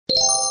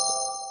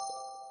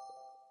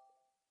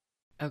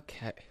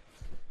Okay.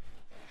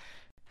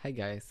 Hi,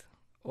 guys.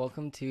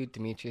 Welcome to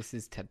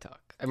Demetrius's TED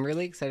Talk. I'm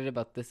really excited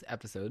about this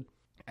episode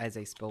as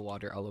I spill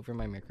water all over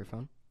my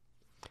microphone.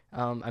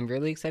 I'm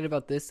really excited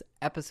about this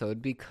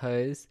episode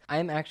because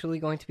I'm actually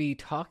going to be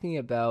talking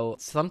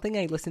about something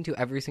I listen to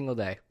every single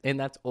day, and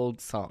that's old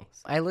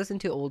songs. I listen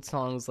to old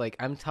songs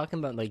I'm talking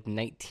about like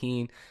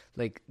the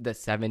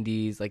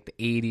 70s, like the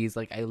 80s.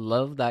 Like, I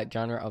love that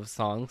genre of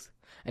songs,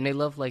 and I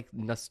love like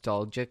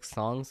nostalgic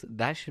songs.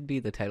 That should be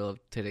the title of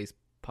today's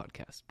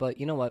podcast. But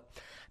you know what?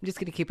 I'm just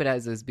going to keep it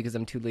as is because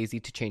I'm too lazy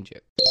to change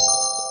it.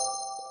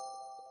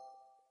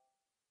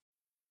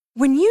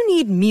 When you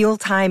need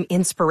mealtime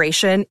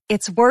inspiration,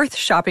 it's worth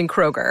shopping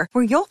Kroger,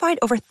 where you'll find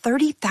over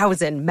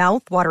 30,000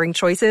 mouth-watering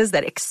choices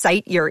that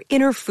excite your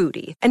inner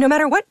foodie. And no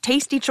matter what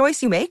tasty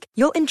choice you make,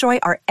 you'll enjoy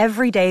our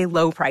everyday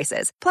low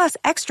prices, plus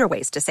extra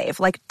ways to save,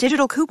 like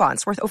digital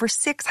coupons worth over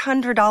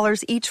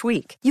 $600 each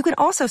week. You can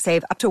also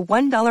save up to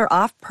 $1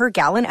 off per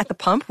gallon at the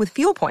pump with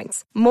fuel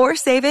points. More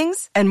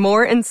savings and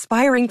more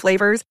inspiring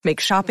flavors make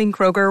shopping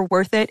Kroger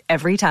worth it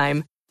every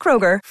time.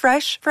 Kroger,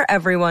 fresh for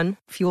everyone.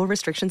 Fuel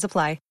restrictions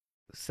apply.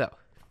 So,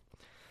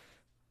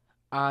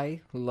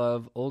 I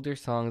love older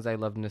songs. I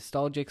love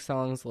nostalgic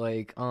songs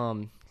like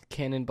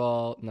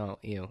Cannonball. No,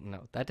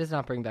 that does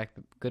not bring back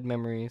good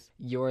memories.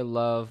 Your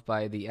Love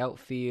by The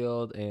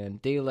Outfield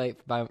and Daylight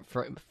by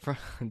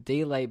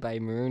Daylight by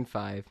Maroon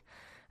 5.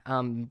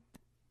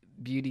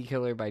 Beauty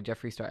Killer by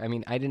Jeffree Star. I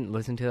mean, I didn't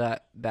listen to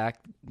that back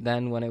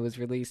then when it was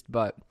released,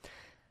 but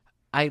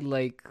I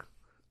like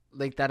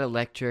that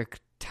electric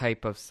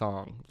type of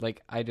song.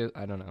 I don't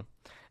know.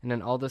 And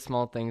then All the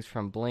Small Things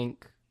from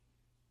Blink,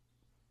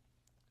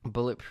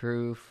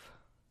 Bulletproof,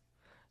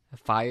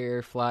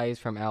 Fireflies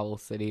from Owl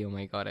City. Oh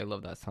my god, I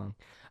love that song.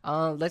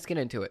 Let's get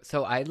into it.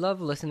 So I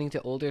love listening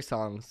to older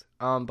songs.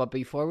 But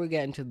before we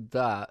get into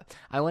that,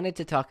 I wanted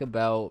to talk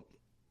about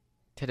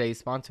today's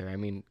sponsor. I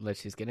mean,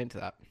 let's just get into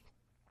that.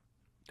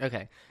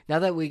 Okay, now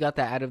that we got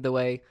that out of the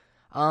way,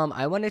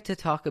 I wanted to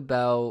talk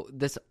about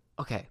this.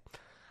 Okay.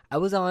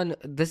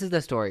 This is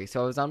the story.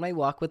 So I was on my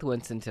walk with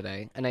Winston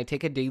today, and I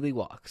take a daily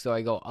walk. So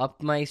I go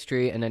up my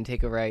street and then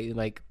take a right,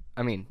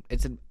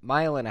 it's a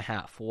mile and a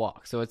half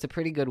walk. So it's a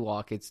pretty good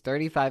walk. It's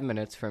 35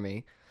 minutes for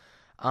me.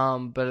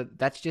 But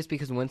that's just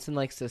because Winston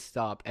likes to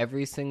stop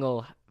every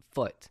single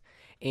foot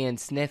and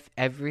sniff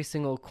every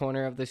single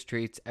corner of the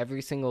streets,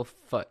 every single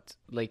foot.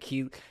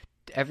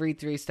 Every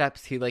 3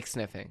 steps, he likes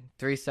sniffing.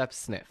 3 steps,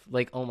 sniff.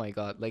 Oh my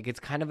god. It's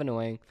kind of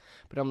annoying.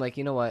 But I'm like,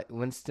 you know what?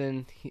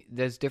 Winston,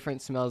 there's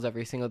different smells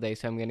every single day,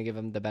 so I'm going to give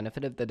him the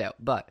benefit of the doubt.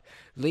 But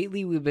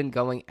lately, we've been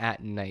going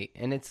at night.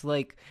 And it's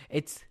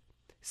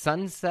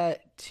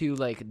sunset to,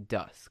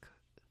 dusk.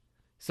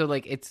 So,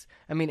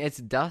 it's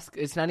dusk.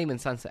 It's not even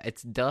sunset.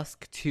 It's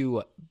dusk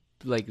to,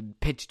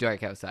 pitch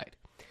dark outside.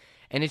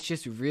 And it's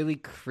just really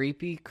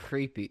creepy.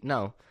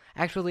 No,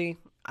 actually,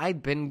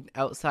 I'd been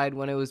outside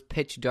when it was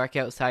pitch dark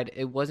outside.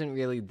 It wasn't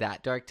really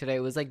that dark today.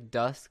 It was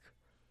dusk.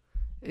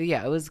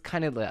 Yeah, it was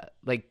kind of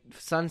like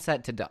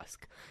sunset to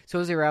dusk. So it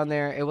was around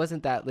there. It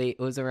wasn't that late.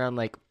 It was around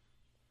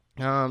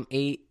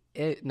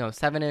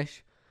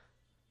 7ish.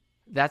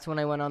 That's when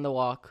I went on the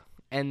walk.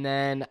 And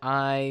then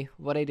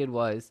what I did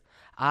was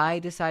I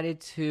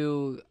decided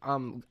to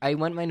I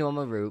went my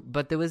normal route,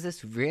 but there was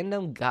this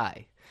random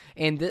guy.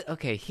 And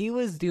he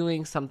was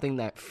doing something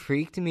that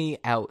freaked me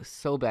out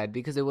so bad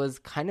because it was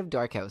kind of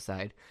dark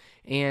outside.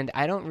 And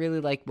I don't really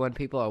like when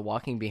people are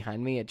walking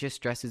behind me. It just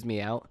stresses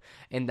me out.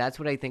 And that's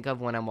what I think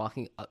of when I'm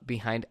walking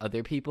behind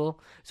other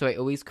people. So I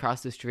always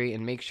cross the street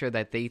and make sure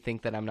that they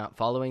think that I'm not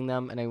following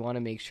them. And I want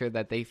to make sure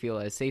that they feel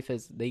as safe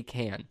as they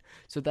can.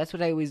 So that's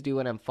what I always do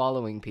when I'm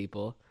following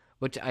people,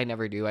 which I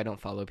never do. I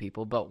don't follow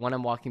people, but when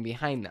I'm walking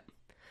behind them.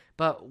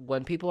 But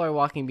when people are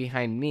walking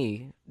behind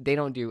me, they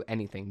don't do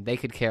anything. They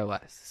could care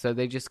less. So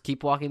they just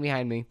keep walking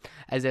behind me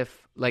as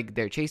if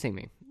they're chasing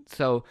me.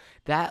 So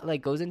that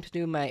goes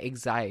into my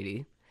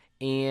anxiety,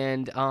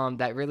 and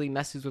that really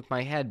messes with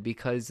my head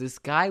because this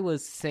guy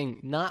was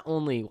not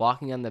only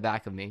walking on the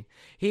back of me,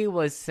 he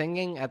was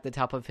singing at the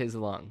top of his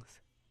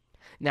lungs.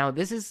 Now,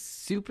 this is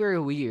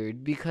super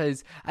weird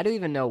because I don't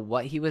even know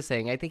what he was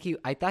saying.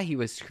 I thought he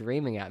was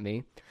screaming at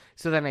me.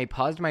 So then I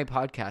paused my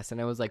podcast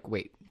and I was like,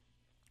 wait,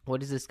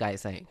 what is this guy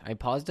saying? I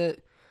paused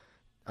it,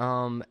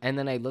 and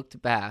then I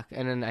looked back,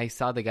 and then I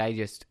saw the guy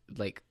just,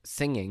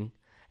 singing,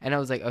 and I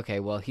was like, okay,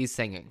 well, he's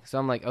singing. So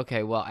I'm like,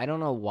 okay, well, I don't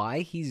know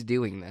why he's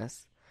doing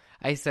this.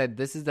 I said,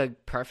 this is the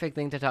perfect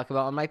thing to talk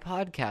about on my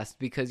podcast,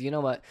 because you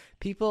know what?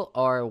 People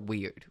are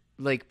weird.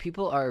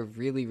 People are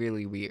really,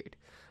 really weird.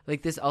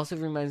 This also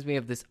reminds me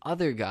of this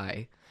other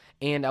guy,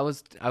 and I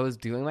was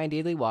doing my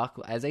daily walk,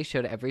 as I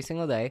should every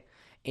single day,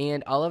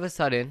 and all of a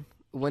sudden,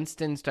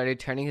 Winston started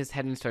turning his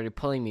head and started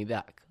pulling me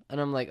back. And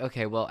I'm like,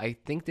 okay, well, I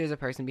think there's a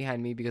person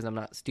behind me because I'm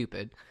not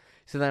stupid.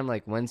 So then I'm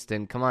like,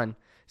 Winston, come on.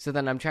 So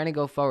then I'm trying to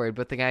go forward,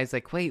 but the guy's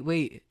like,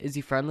 wait, is he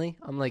friendly?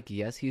 I'm like,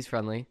 yes, he's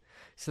friendly.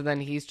 So then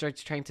he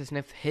starts trying to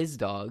sniff his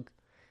dog.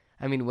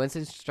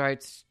 Winston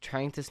starts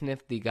trying to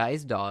sniff the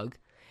guy's dog.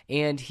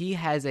 And he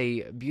has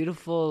a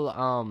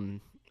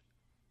beautiful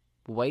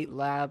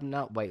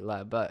not white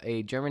lab, but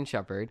a German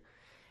Shepherd,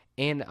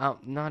 and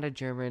not a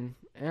German.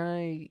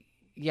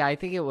 Yeah, I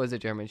think it was a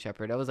German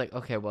Shepherd. I was like,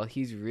 okay, well,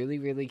 he's really,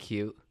 really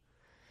cute.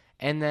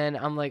 And then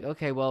I'm like,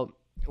 okay, well,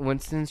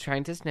 Winston's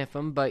trying to sniff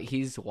him, but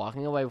he's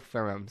walking away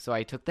from him. So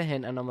I took the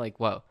hint and I'm like,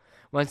 whoa,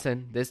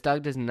 Winston, this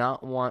dog does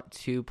not want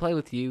to play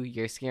with you.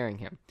 You're scaring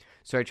him.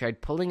 So I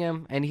tried pulling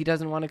him and he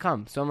doesn't want to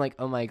come. So I'm like,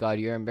 oh my God,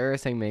 you're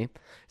embarrassing me.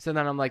 So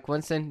then I'm like,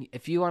 Winston,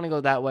 if you want to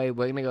go that way,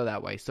 we're going to go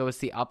that way. So it's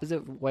the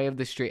opposite way of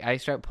the street. I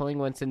start pulling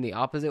Winston the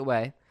opposite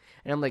way.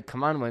 And I'm like,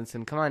 come on,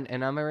 Winston, come on.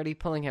 And I'm already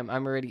pulling him.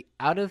 I'm already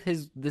out of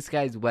this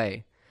guy's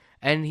way.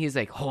 And he's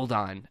like, hold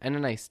on. And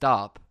then I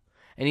stop.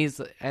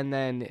 And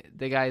then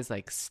the guy's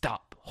like,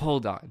 stop,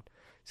 hold on.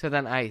 So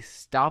then I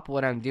stop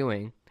what I'm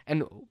doing.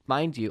 And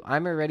mind you,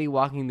 I'm already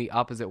walking the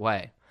opposite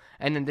way.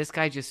 And then this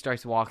guy just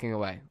starts walking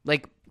away.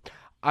 Like,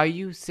 are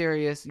you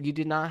serious? You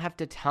did not have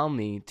to tell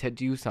me to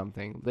do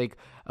something. Like,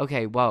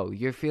 okay, whoa,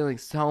 you're feeling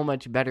so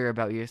much better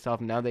about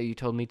yourself now that you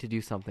told me to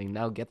do something.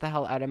 Now get the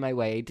hell out of my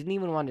way. I didn't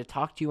even want to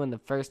talk to you in the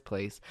first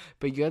place,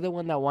 but you're the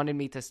one that wanted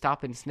me to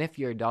stop and sniff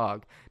your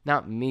dog.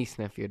 Not me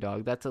sniff your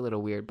dog. That's a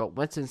little weird, but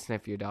Winston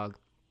sniff your dog.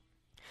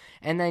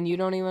 And then you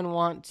don't even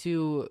want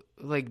to,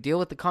 like, deal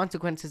with the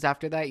consequences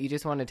after that. You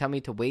just want to tell me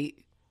to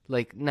wait.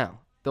 Like, no.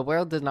 The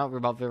world does not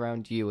revolve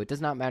around you. It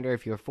does not matter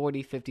if you're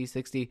 40, 50,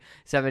 60,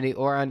 70,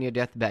 or on your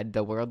deathbed.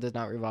 The world does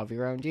not revolve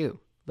around you.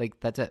 Like,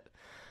 that's it.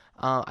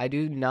 I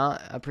do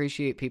not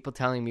appreciate people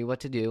telling me what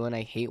to do, and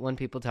I hate when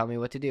people tell me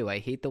what to do. I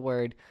hate the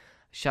word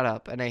shut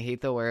up, and I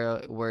hate the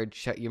word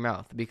shut your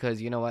mouth.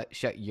 Because you know what?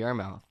 Shut your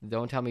mouth.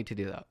 Don't tell me to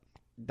do that.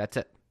 That's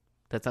it.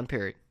 That's on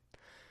period.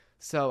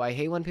 So I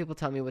hate when people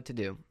tell me what to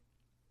do.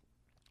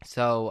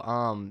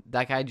 So,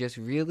 that guy just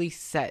really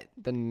set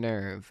the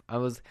nerve.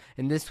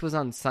 And this was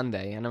on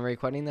Sunday, and I'm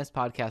recording this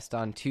podcast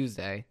on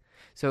Tuesday.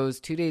 So it was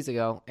 2 days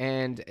ago,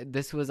 and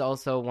this was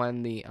also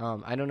when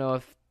I don't know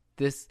if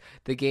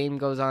the game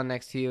goes on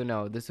next to you.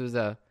 No, this was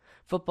a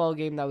football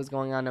game that was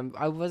going on.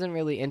 I wasn't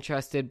really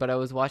interested, but I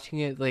was watching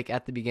it, like,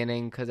 at the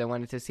beginning because I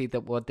wanted to see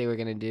what they were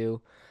going to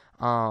do,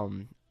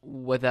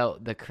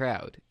 without the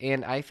crowd.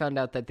 And I found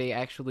out that they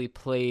actually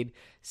played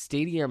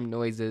stadium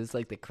noises,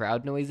 like the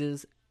crowd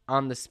noises,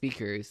 on the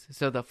speakers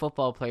so the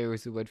football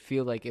players would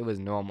feel like it was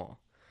normal,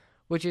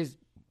 which is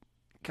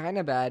kind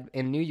of bad.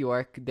 In New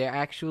York, they're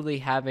actually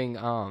having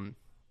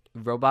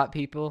robot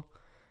people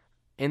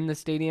in the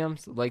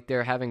stadiums, like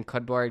they're having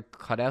cardboard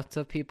cutouts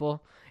of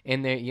people,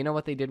 and you know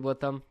what they did with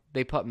them?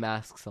 They put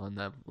masks on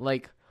them.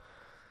 Like,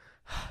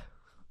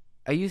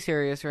 are you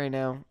serious right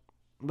now?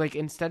 Like,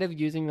 instead of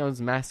using those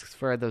masks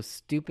for those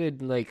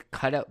stupid, like,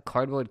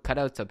 cardboard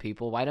cutouts of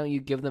people, why don't you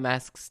give the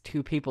masks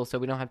to people so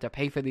we don't have to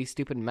pay for these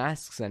stupid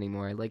masks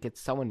anymore? Like, it's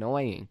so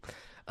annoying.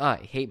 I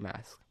hate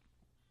masks.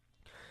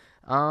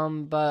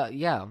 But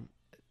yeah,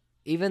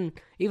 even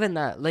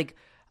that, like,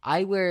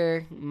 I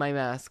wear my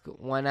mask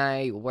when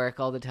I work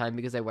all the time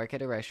because I work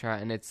at a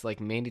restaurant and it's, like,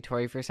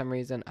 mandatory for some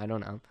reason. I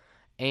don't know.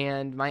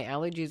 And my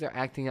allergies are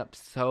acting up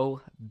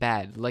so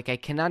bad. Like, I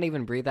cannot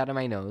even breathe out of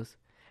my nose.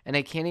 And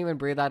I can't even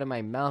breathe out of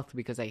my mouth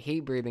because I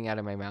hate breathing out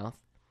of my mouth.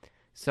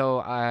 So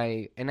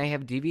I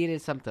have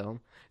deviated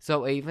septum.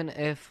 So even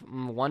if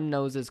one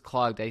nose is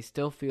clogged, I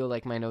still feel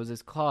like my nose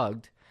is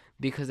clogged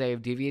because I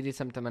have deviated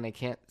septum and I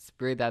can't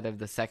breathe out of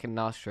the second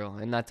nostril.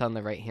 And that's on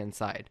the right-hand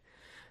side.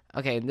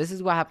 Okay, and this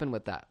is what happened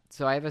with that.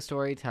 So I have a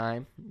story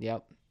time.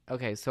 Yep.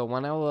 Okay, so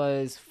when I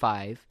was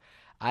 5,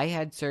 I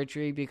had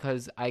surgery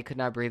because I could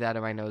not breathe out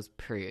of my nose,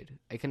 period.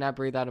 I could not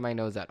breathe out of my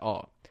nose at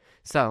all.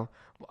 So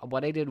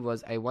what I did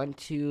was I went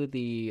to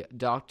the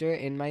doctor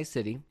in my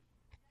city,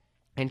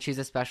 and she's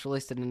a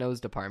specialist in the nose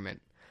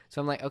department.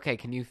 So I'm like, okay,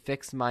 can you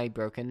fix my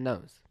broken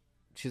nose?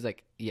 She's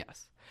like,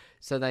 yes.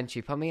 So then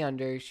she put me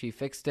under, she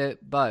fixed it,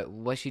 but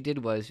what she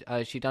did was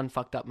she done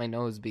fucked up my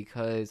nose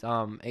because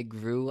it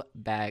grew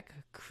back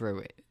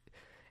crooked.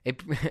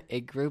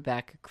 It grew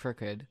back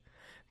crooked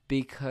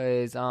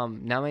because now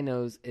my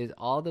nose is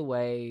all the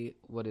way,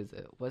 what is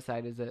it? What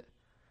side is it?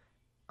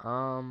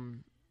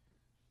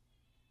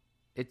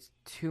 It's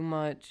too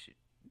much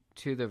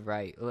to the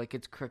right. Like,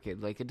 it's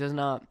crooked. Like, it does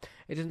not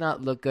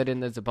look good,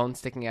 and there's a bone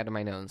sticking out of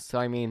my nose. So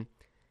I mean,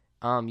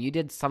 you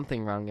did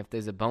something wrong if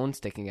there's a bone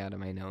sticking out of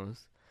my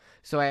nose.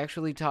 So I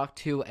actually talked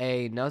to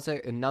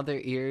another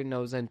ear,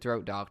 nose, and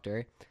throat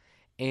doctor,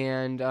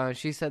 and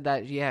she said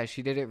that, yeah,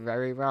 she did it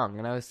very wrong.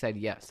 And I said,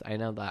 yes, I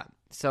know that.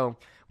 So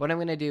what I'm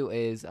going to do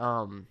is,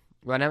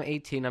 when I'm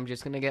 18, I'm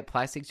just going to get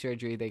plastic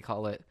surgery, they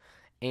call it.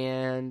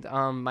 And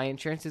my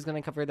insurance is going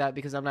to cover that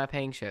because I'm not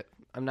paying shit.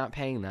 I'm not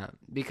paying that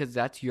because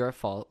that's your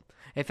fault.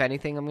 If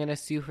anything, I'm going to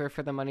sue her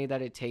for the money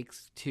that it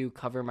takes to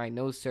cover my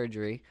nose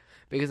surgery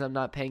because I'm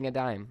not paying a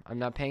dime. I'm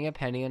not paying a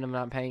penny, and I'm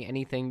not paying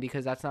anything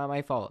because that's not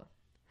my fault.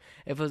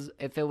 If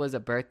it was a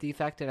birth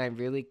defect and I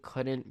really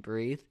couldn't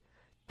breathe,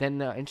 then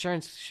the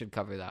insurance should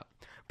cover that.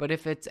 But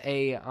if it's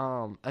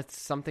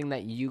something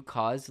that you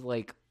caused,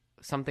 like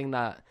something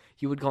that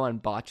you would go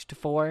unbotched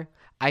for,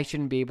 I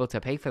shouldn't be able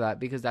to pay for that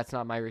because that's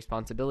not my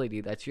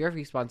responsibility. That's your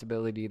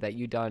responsibility that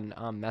you done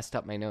messed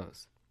up my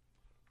nose.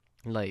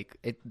 Like,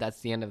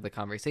 that's the end of the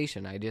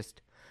conversation.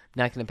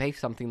 Not going to pay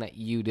something that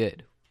you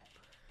did.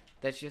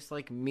 That's just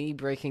like me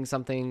breaking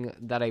something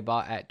that I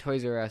bought at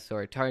Toys R Us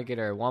or Target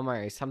or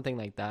Walmart or something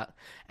like that.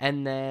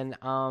 And then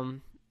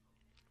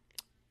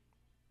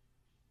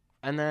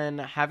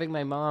having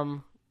my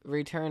mom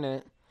return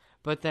it,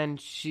 but then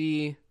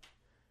she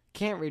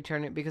can't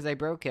return it because I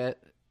broke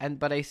it,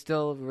 but I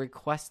still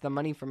request the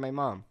money from my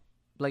mom.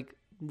 Like,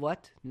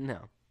 what?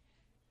 No.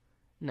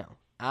 No.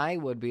 I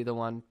would be the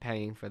one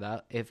paying for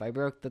that if I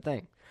broke the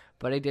thing.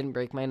 But I didn't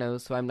break my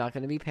nose, so I'm not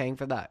going to be paying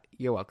for that.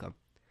 You're welcome.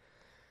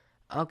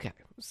 Okay,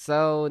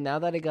 so now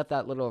that I got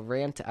that little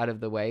rant out of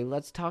the way,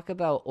 let's talk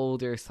about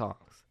older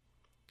songs.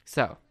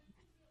 So,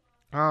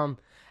 um,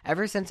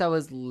 ever since I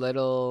was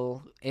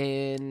little,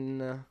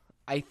 in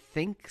I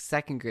think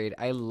second grade,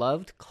 I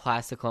loved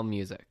classical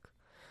music.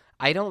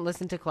 I don't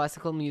listen to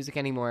classical music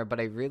anymore, but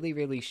I really,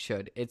 really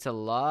should. It's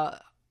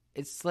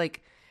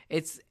like,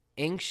 it's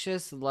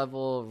anxious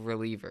level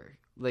reliever.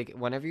 Like,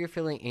 whenever you're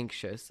feeling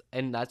anxious,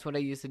 and that's what I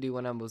used to do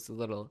when I was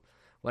little.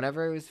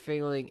 Whenever I was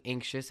feeling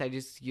anxious, I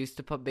just used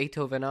to put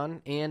Beethoven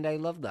on, and I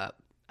love that.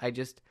 I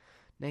just,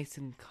 nice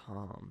and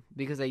calm.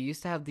 Because I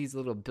used to have these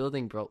little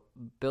building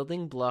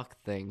block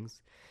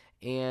things,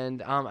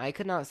 and I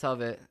could not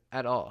solve it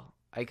at all.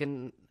 I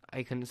couldn't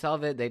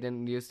solve it. They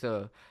didn't used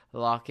to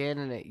lock in,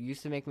 and it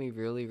used to make me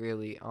really,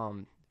 really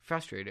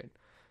frustrated.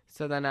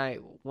 So then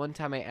one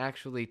time I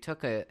actually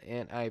took it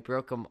and I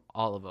broke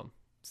all of them.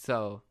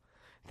 So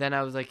then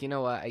I was like, you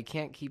know what? I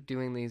can't keep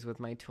doing these with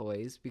my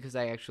toys because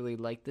I actually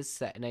like this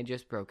set and I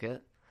just broke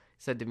it.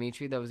 Said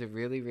Dimitri, that was a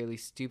really, really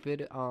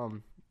stupid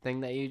thing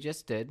that you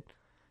just did.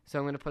 So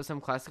I'm gonna put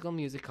some classical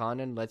music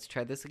on and let's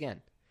try this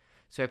again.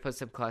 So I put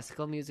some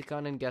classical music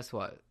on and guess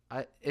what?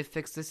 It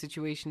fixed the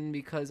situation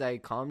because I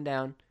calmed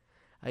down.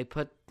 I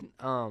put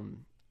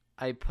um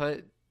I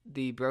put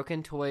the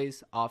broken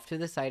toys off to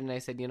the side and I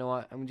said, you know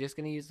what? I'm just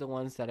gonna use the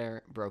ones that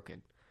are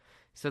broken.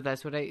 So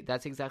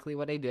that's exactly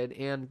what I did,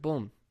 and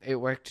boom, it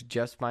worked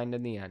just fine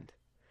in the end.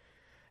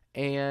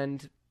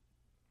 And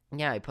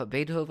yeah, I put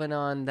Beethoven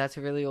on. That's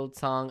a really old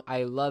song.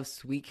 I love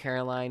Sweet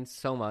Caroline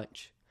so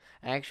much.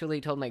 I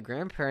actually told my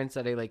grandparents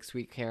that I like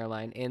Sweet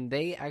Caroline, and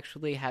they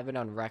actually have it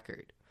on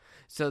record.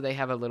 So they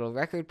have a little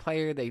record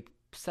player. They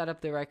set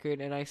up the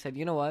record, and I said,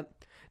 you know what?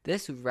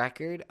 This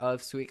record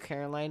of Sweet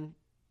Caroline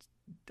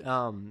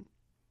um,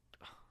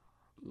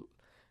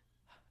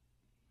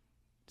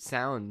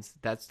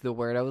 that's the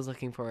word I was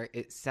looking for.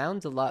 It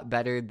sounds a lot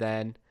better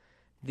than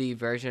the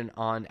version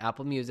on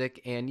Apple Music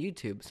and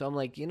YouTube. So I'm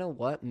like, you know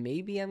what?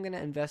 Maybe I'm going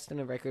to invest in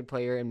a record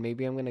player and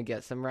maybe I'm going to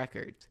get some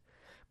records.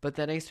 But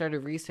then I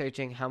started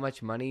researching how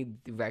much money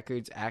the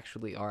records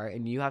actually are,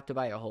 and you have to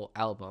buy a whole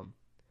album.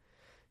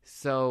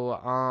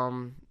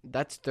 So,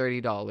 that's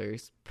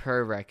 $30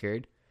 per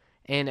record,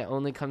 and it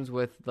only comes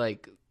with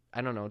like,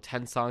 I don't know,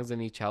 10 songs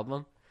in each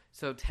album.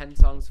 So 10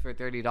 songs for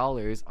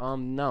 $30?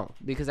 No,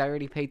 because I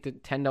already paid the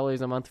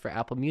 $10 a month for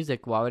Apple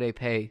Music. Why would I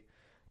pay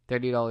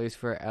 $30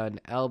 for an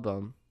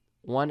album,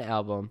 one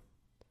album,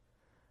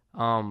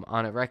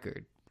 on a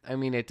record? I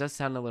mean, it does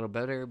sound a little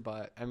better,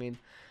 but I mean,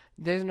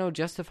 there's no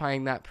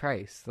justifying that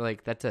price.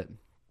 Like, that's it.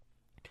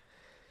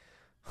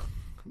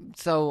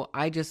 So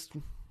I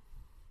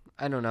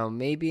don't know.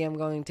 Maybe I'm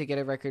going to get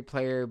a record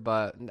player,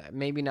 but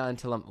maybe not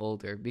until I'm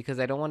older because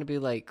I don't want to be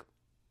like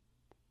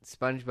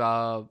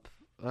SpongeBob.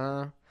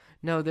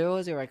 No, there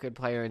was a record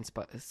player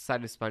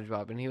inside of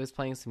SpongeBob, and he was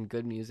playing some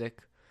good music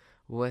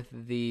with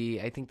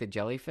I think the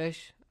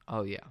jellyfish.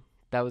 Oh yeah,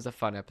 that was a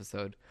fun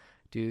episode.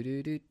 Do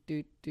do do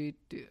do do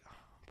do. Oh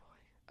boy,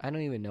 I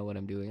don't even know what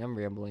I'm doing. I'm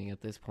rambling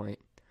at this point.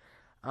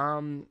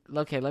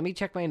 Okay, let me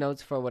check my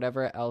notes for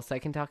whatever else I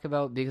can talk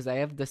about because I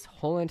have this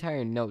whole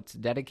entire notes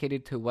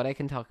dedicated to what I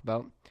can talk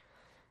about.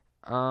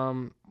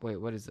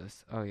 Wait, what is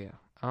this? Oh yeah.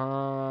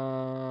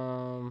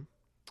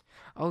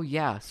 Oh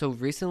yeah. So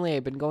recently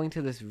I've been going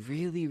to this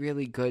really,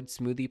 really good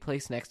smoothie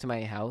place next to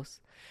my house,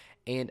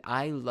 and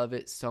I love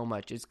it so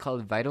much. It's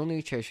called Vital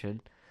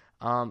Nutrition.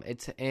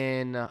 It's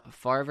in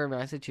Fall River,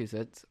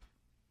 Massachusetts.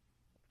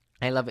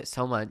 I love it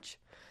so much,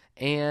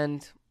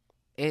 and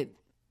it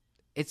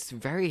it's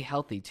very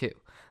healthy too.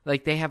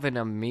 Like they have an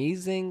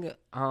amazing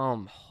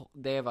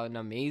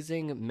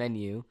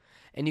menu,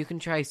 and you can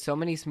try so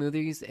many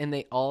smoothies and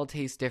they all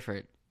taste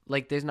different.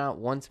 Like there's not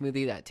one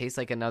smoothie that tastes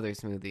like another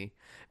smoothie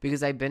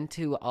because I've been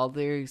to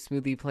other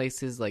smoothie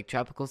places like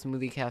Tropical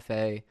Smoothie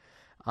Cafe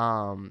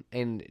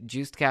and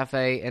Juiced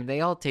Cafe, and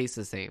they all taste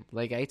the same.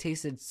 Like I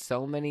tasted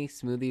so many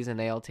smoothies and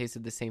they all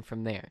tasted the same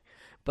from there.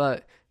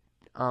 But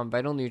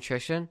Vital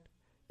Nutrition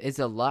is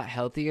a lot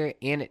healthier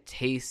and it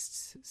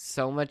tastes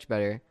so much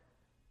better.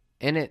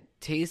 And it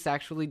tastes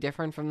actually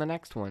different from the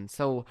next one.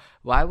 So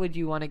why would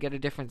you want to get a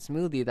different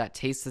smoothie that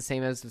tastes the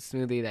same as the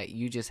smoothie that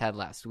you just had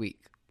last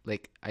week?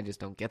 Like, I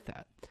just don't get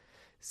that.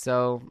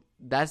 So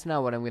that's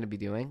not what I'm going to be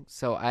doing.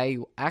 So I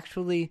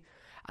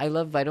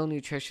love Vital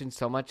Nutrition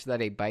so much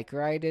that I bike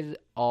rided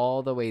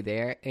all the way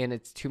there, and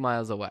it's 2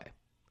 miles away.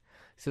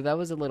 So that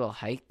was a little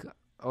hike,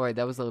 or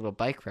that was a little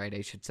bike ride,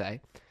 I should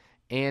say.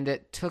 And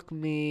it took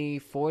me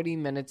 40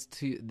 minutes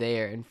to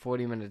there and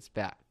 40 minutes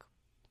back.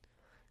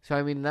 So,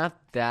 I mean, not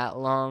that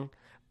long.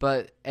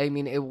 But, I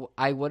mean,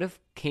 I would have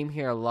came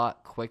here a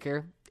lot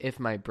quicker if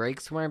my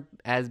brakes weren't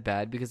as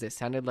bad, because it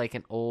sounded like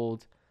an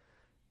old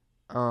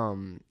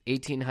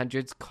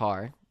 1800s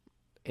car,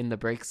 and the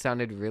brakes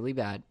sounded really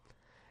bad.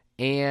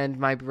 And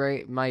my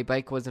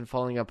bike wasn't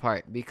falling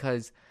apart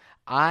because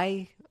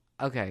my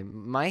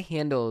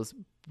handles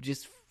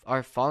just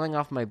are falling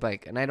off my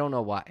bike, and I don't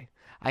know why.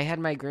 I had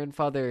my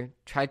grandfather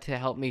try to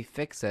help me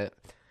fix it,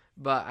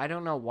 but I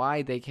don't know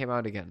why they came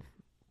out again.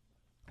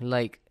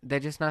 Like, they're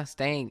just not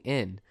staying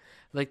in.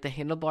 Like, the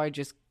handlebar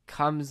just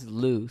comes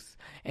loose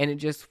and it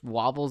just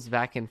wobbles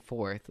back and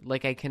forth.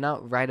 Like, I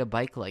cannot ride a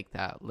bike like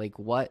that. Like,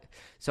 what?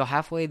 So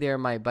halfway there,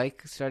 my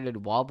bike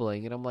started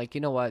wobbling, and I'm like,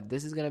 you know what?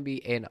 This is going to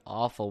be an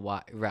awful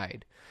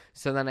ride.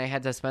 So then I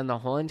had to spend the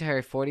whole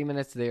entire 40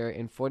 minutes there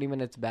and 40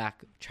 minutes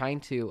back trying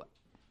to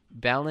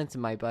balance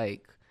my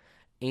bike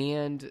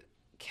and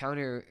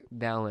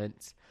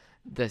counterbalance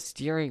the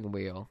steering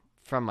wheel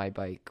from my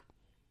bike.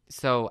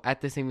 So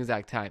at the same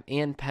exact time,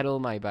 and pedal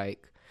my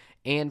bike,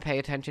 and pay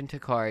attention to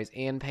cars,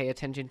 and pay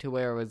attention to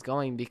where I was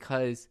going,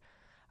 because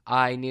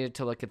I needed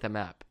to look at the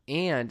map.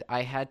 And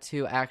I had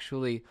to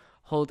actually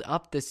hold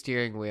up the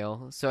steering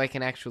wheel so I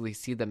can actually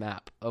see the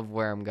map of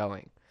where I'm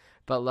going.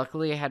 But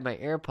luckily I had my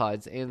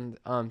AirPods,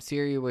 and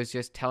Siri was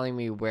just telling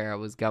me where I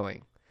was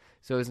going.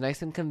 So it was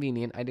nice and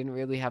convenient. I didn't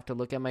really have to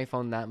look at my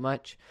phone that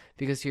much,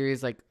 because Siri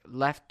is like,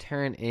 left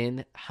turn in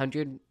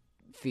 100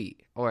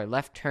 feet, or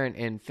left turn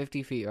in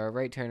 50 feet, or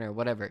right turn, or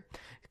whatever.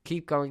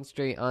 Keep going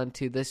straight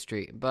onto this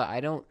street.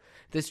 But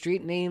the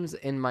street names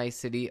in my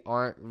city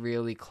aren't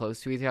really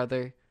close to each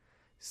other.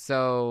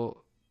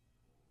 So,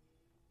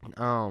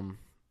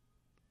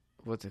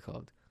 what's it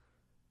called?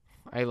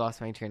 I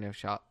lost my train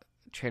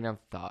of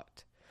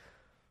thought.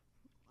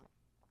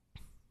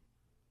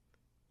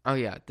 Oh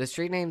yeah, the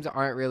street names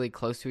aren't really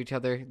close to each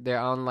other. They're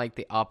on like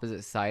the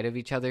opposite side of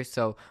each other.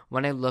 So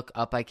when I look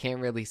up, I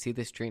can't really see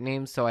the street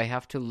names. So I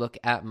have to look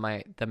at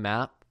the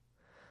map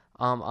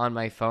on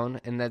my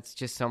phone, and that's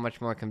just so much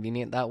more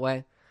convenient that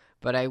way.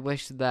 But I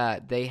wish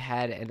that they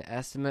had an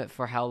estimate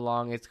for how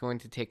long it's going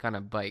to take on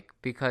a bike,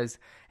 because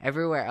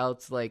everywhere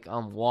else, like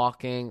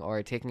walking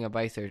or taking a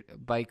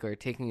bike or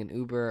taking an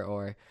Uber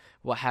or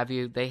what have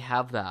you, they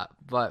have that.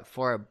 But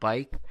for a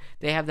bike,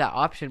 they have that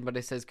option, but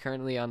it says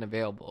currently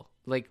unavailable.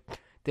 Like,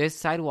 there's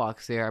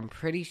sidewalks there. I'm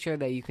pretty sure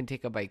that you can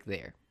take a bike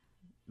there.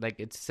 Like,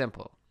 it's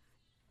simple.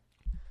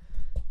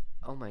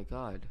 Oh my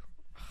god.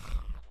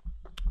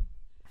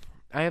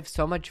 I have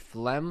so much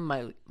phlegm.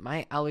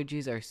 My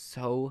allergies are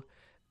so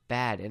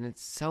bad, and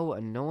it's so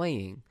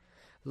annoying.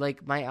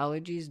 Like, my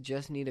allergies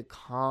just need to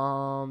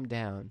calm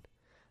down.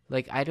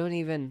 Like,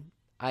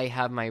 I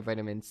have my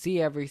vitamin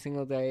C every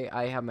single day.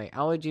 I have my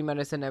allergy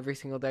medicine every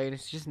single day, and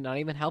it's just not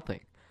even helping.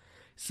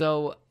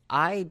 So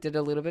I did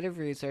a little bit of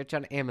research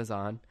on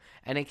Amazon,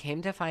 and I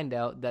came to find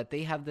out that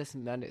they have this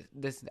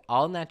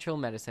all-natural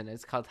medicine.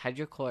 It's called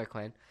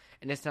hydrochloroquine,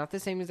 and it's not the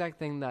same exact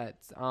thing that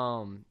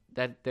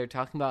they're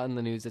talking about in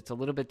the news. It's a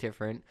little bit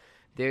different.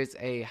 There's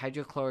a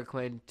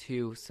hydrochloroquine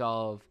to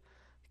solve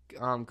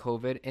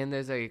COVID, and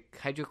there's a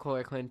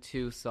hydrochloroquine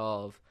to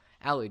solve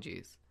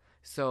allergies.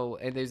 So,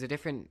 and there's a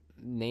different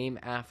name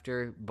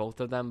after both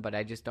of them, but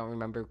I just don't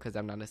remember because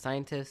I'm not a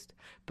scientist.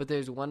 But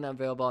there's one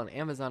available on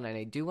Amazon, and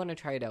I do want to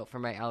try it out for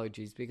my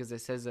allergies, because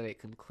it says that it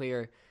can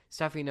clear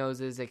stuffy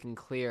noses, it can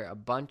clear a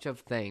bunch of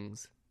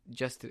things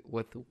just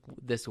with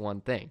this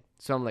one thing.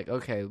 So I'm like,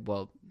 okay,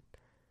 well,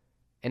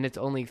 and it's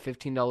only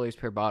 $15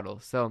 per bottle.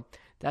 So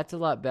that's a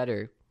lot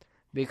better,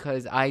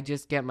 because I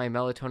just get my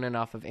melatonin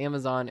off of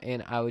Amazon,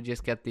 and I would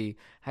just get the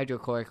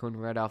hydrochloroquine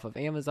right off of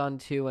Amazon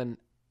too, and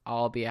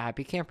I'll be a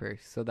happy camper.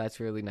 So that's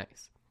really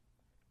nice.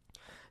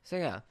 So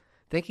yeah,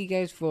 thank you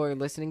guys for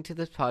listening to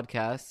this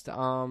podcast.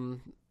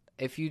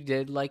 If you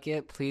did like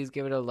it, please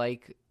give it a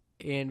like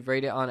and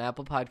rate it on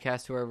Apple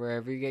Podcasts or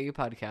wherever you get your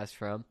podcasts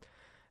from.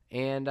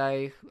 And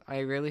I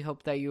really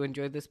hope that you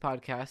enjoyed this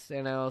podcast,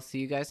 and I'll see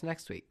you guys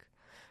next week.